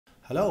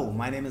Hello,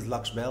 my name is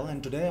Laksh Bell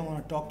and today I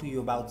want to talk to you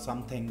about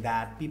something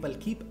that people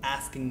keep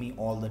asking me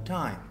all the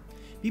time.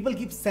 People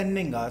keep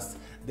sending us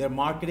their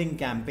marketing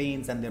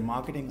campaigns and their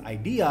marketing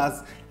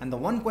ideas, and the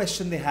one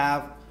question they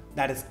have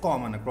that is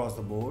common across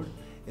the board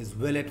is,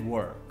 will it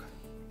work?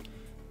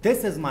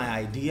 This is my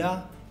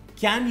idea.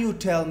 Can you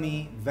tell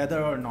me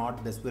whether or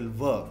not this will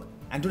work?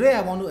 And today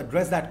I want to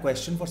address that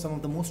question for some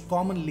of the most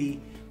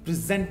commonly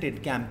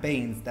presented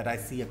campaigns that I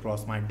see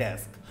across my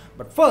desk.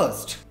 But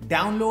first,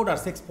 download our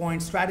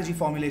 6-point strategy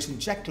formulation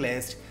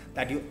checklist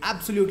that you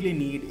absolutely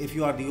need if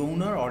you are the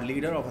owner or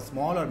leader of a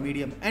small or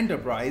medium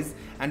enterprise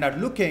and are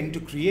looking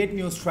to create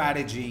new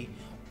strategy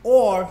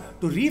or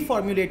to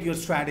reformulate your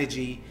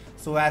strategy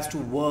so as to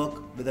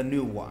work with a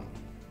new one.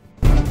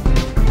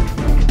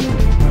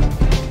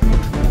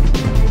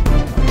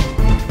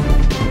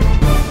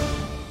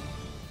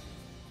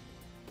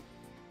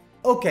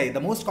 Okay, the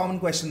most common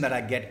question that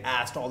I get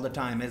asked all the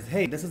time is,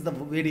 hey, this is the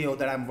video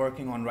that I'm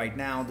working on right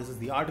now. This is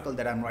the article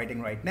that I'm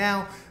writing right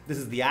now. This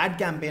is the ad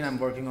campaign I'm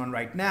working on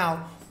right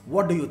now.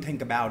 What do you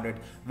think about it?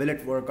 Will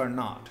it work or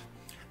not?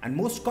 And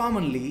most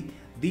commonly,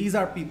 these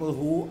are people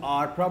who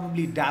are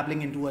probably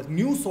dabbling into a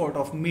new sort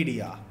of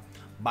media.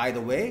 By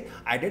the way,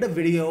 I did a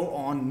video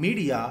on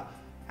media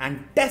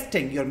and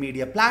testing your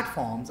media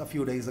platforms a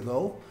few days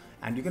ago,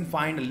 and you can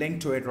find a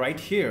link to it right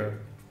here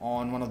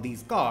on one of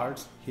these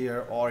cards,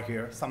 here or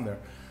here somewhere.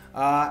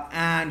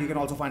 And you can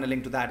also find a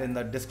link to that in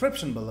the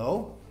description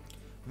below,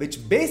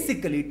 which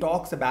basically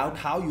talks about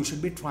how you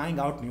should be trying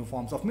out new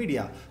forms of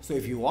media. So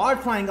if you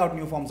are trying out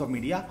new forms of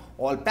media,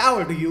 all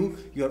power to you,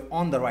 you're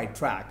on the right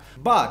track.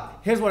 But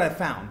here's what I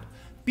found.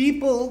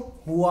 People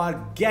who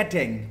are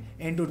getting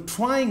into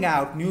trying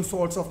out new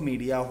sorts of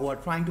media, who are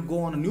trying to go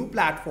on a new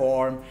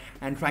platform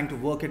and trying to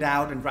work it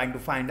out and trying to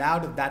find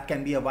out if that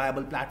can be a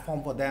viable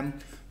platform for them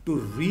to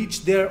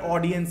reach their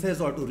audiences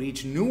or to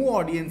reach new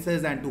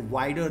audiences and to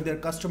widen their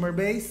customer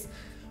base,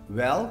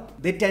 well,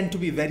 they tend to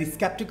be very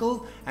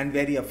skeptical and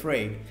very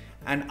afraid.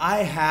 And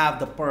I have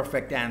the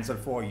perfect answer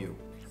for you.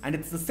 And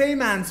it's the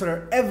same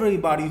answer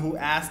everybody who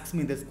asks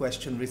me this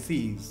question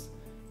receives.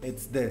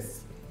 It's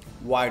this: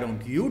 why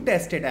don't you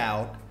test it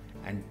out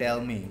and tell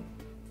me?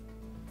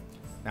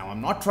 Now,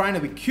 I'm not trying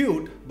to be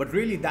cute, but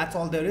really that's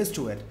all there is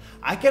to it.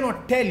 I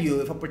cannot tell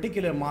you if a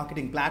particular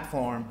marketing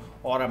platform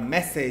or a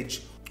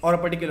message or a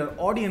particular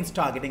audience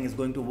targeting is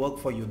going to work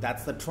for you.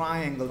 That's the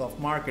triangle of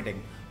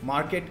marketing: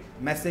 market,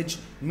 message,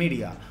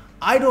 media.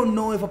 I don't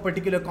know if a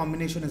particular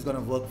combination is going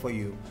to work for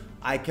you.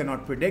 I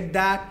cannot predict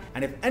that,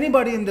 and if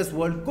anybody in this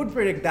world could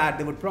predict that,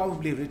 they would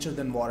probably be richer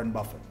than Warren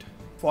Buffett.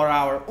 For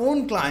our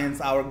own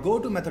clients, our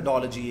go-to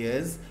methodology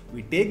is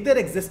we take their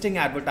existing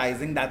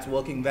advertising that's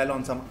working well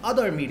on some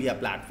other media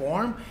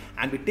platform,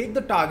 and we take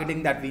the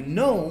targeting that we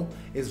know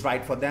is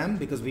right for them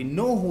because we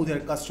know who their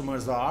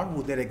customers are,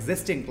 who their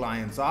existing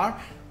clients are.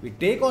 We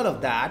take all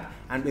of that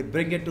and we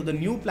bring it to the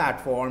new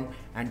platform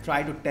and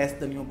try to test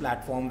the new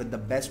platform with the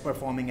best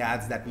performing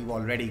ads that we've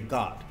already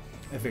got.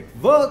 If it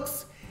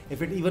works,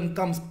 if it even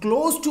comes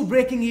close to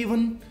breaking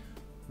even,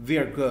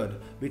 we're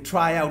good. We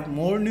try out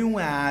more new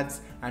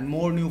ads and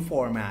more new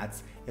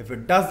formats. If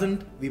it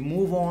doesn't, we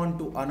move on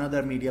to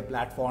another media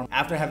platform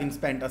after having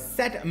spent a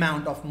set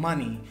amount of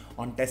money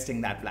on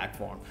testing that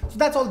platform. So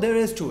that's all there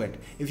is to it.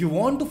 If you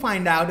want to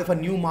find out if a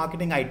new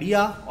marketing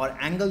idea or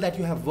angle that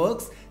you have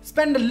works,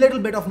 spend a little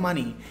bit of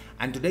money.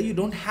 And today you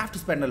don't have to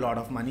spend a lot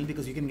of money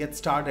because you can get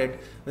started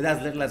with as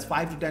little as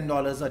 $5 to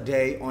 $10 a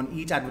day on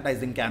each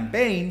advertising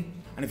campaign.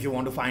 And if you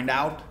want to find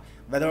out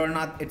whether or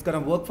not it's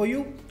going to work for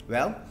you,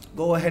 well,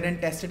 go ahead and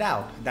test it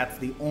out. That's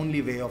the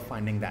only way of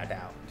finding that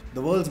out.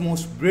 The world's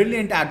most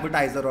brilliant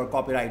advertiser or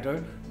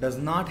copywriter does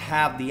not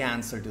have the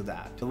answer to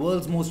that. The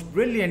world's most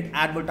brilliant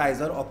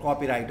advertiser or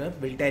copywriter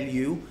will tell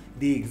you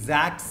the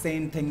exact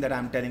same thing that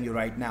I'm telling you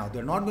right now.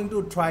 They're not going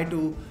to try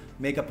to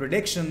make a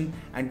prediction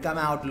and come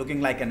out looking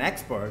like an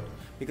expert,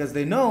 because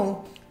they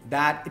know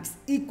that it's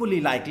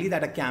equally likely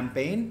that a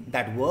campaign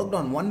that worked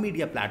on one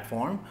media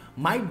platform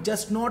might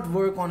just not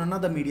work on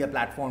another media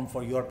platform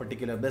for your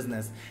particular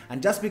business.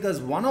 And just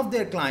because one of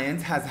their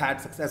clients has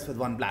had success with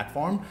one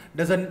platform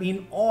doesn't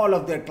mean all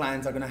of their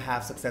clients are going to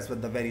have success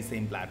with the very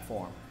same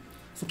platform.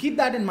 So keep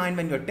that in mind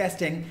when you're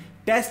testing.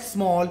 Test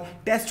small,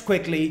 test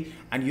quickly,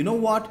 and you know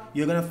what?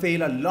 You're going to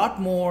fail a lot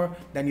more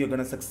than you're going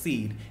to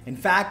succeed. In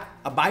fact,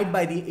 abide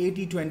by the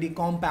 80-20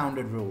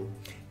 compounded rule.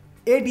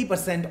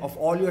 80% of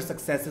all your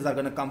successes are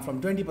going to come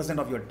from 20%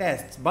 of your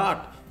tests,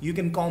 but you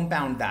can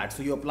compound that.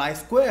 So you apply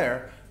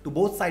square to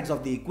both sides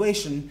of the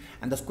equation,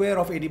 and the square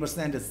of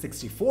 80% is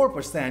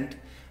 64%,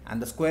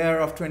 and the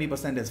square of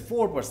 20% is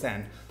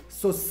 4%.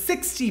 So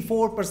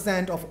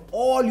 64% of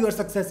all your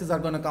successes are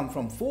going to come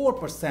from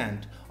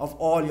 4% of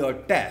all your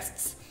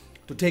tests.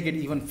 To take it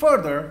even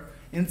further,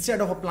 instead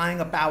of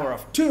applying a power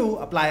of 2,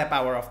 apply a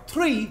power of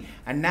 3,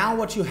 and now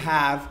what you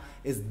have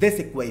is this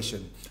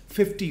equation.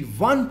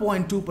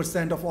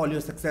 51.2% of all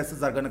your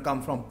successes are going to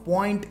come from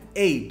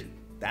 0.8.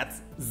 That's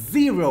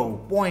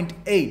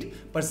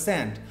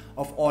 0.8%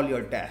 of all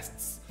your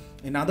tests.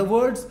 In other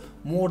words,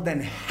 more than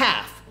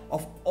half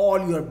of all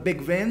your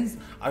big wins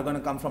are going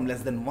to come from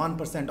less than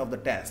 1% of the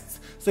tests.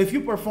 So if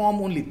you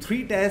perform only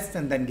 3 tests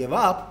and then give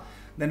up,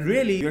 then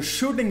really you're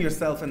shooting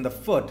yourself in the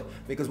foot,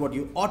 because what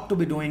you ought to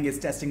be doing is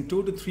testing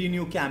 2 to 3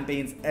 new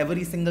campaigns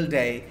every single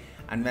day.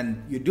 And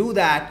when you do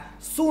that,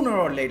 sooner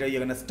or later,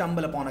 you're going to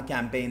stumble upon a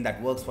campaign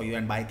that works for you.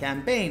 And by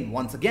campaign,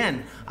 once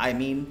again, I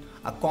mean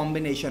a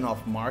combination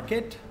of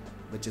market,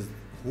 which is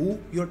who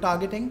you're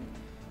targeting,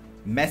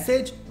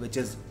 message, which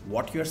is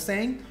what you're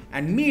saying,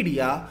 and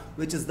media,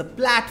 which is the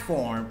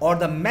platform or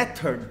the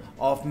method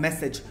of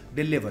message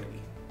delivery.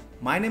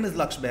 My name is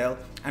Laksh Bahl,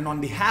 and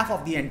on behalf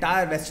of the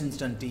entire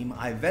Westernston team,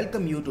 I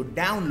welcome you to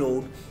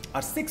download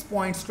our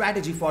 6-point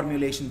strategy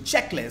formulation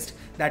checklist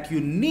that you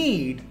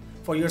need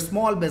for your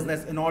small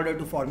business in order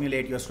to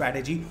formulate your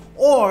strategy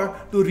or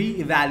to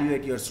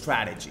reevaluate your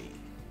strategy.